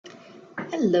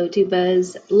Hello,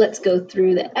 tubas. Let's go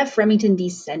through the F Remington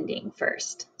descending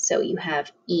first. So you have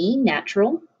E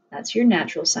natural, that's your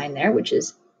natural sign there, which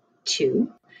is 2.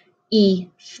 E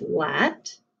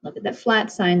flat, look at that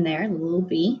flat sign there, little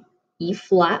b. E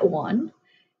flat 1.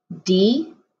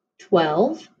 D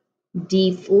 12.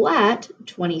 D flat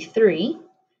 23.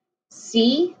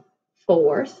 C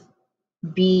fourth.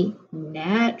 B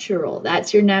natural,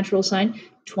 that's your natural sign,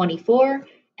 24.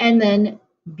 And then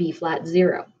B flat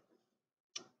 0.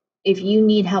 If you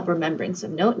need help remembering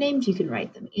some note names, you can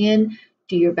write them in.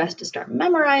 Do your best to start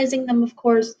memorizing them, of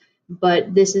course,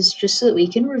 but this is just so that we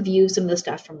can review some of the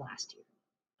stuff from last year.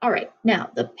 All right, now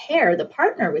the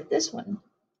partner with this one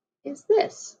is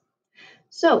this.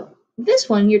 So this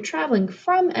one, you're traveling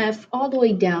from F all the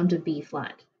way down to B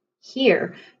flat.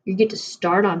 Here, you get to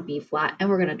start on B flat, and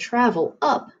we're going to travel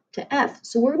up to F.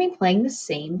 So we're going to be playing the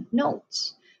same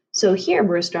notes. So here,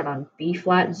 we're going to start on B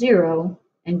flat 0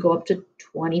 and go up to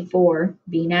 24,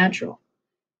 B natural.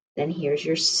 Then here's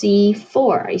your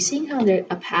C4. Are you seeing how there's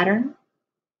a pattern?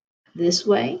 This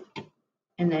way,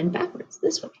 and then backwards,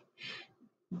 this way.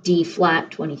 D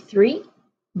flat 23,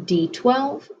 D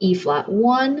 12, E flat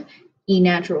 1, E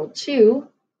natural 2,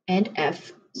 and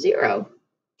F 0.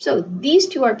 So these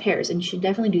two are pairs, and you should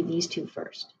definitely do these two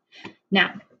first.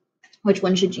 Now, which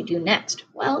one should you do next?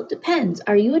 Well, it depends.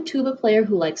 Are you a tuba player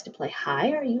who likes to play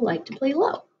high, or you like to play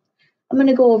low? I'm going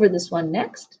to go over this one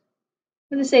next.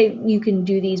 I'm going to say you can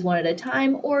do these one at a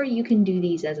time, or you can do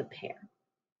these as a pair.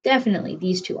 Definitely,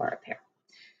 these two are a pair.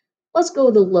 Let's go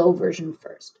with the low version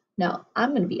first. Now, I'm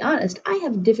going to be honest, I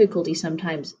have difficulty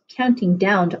sometimes counting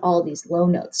down to all these low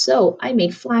notes, so I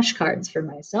made flashcards for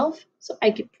myself so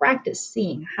I could practice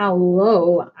seeing how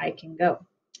low I can go.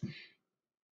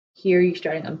 Here you're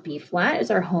starting on B flat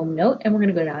as our home note, and we're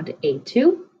going to go down to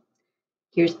A2.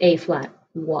 Here's A flat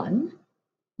 1.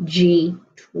 G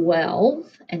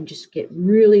 12, and just get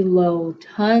really low,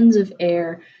 tons of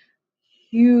air,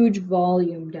 huge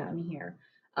volume down here.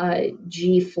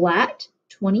 G flat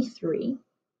 23,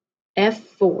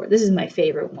 F4. This is my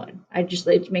favorite one.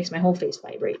 It makes my whole face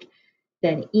vibrate.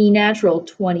 Then E natural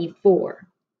 24.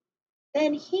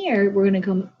 Then here we're going to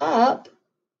come up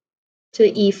to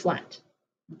E flat.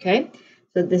 Okay,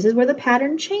 so this is where the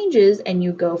pattern changes, and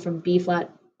you go from B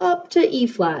flat up to E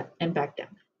flat and back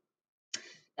down.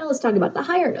 Now let's talk about the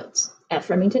higher notes, F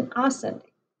Remington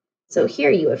ascending. So here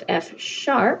you have F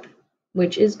sharp,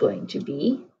 which is going to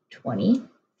be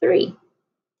 23.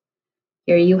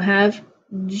 Here you have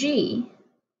G,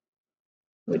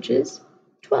 which is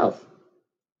 12.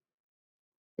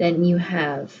 Then you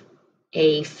have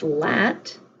A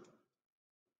flat,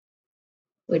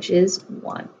 which is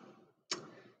 1.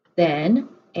 Then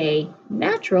A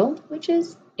natural, which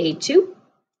is A2.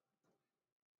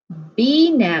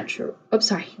 B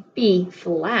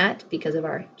flat, because of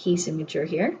our key signature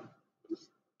here,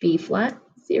 B flat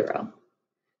 0.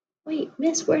 Wait,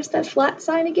 miss, where's that flat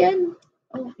sign again?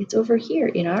 Oh, it's over here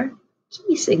in our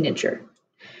key signature.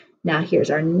 Now here's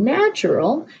our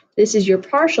natural. This is your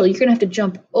partial. You're going to have to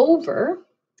jump over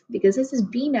because this is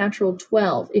B natural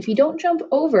 12. If you don't jump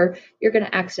over, you're going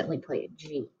to accidentally play a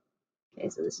G. Okay,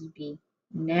 so this is B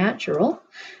natural.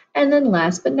 And then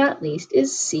last but not least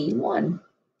is C1.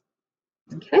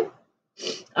 Okay.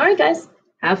 All right, guys,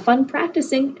 have fun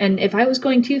practicing. And if I was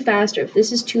going too fast or if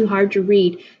this is too hard to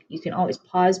read, you can always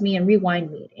pause me and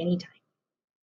rewind me at any time.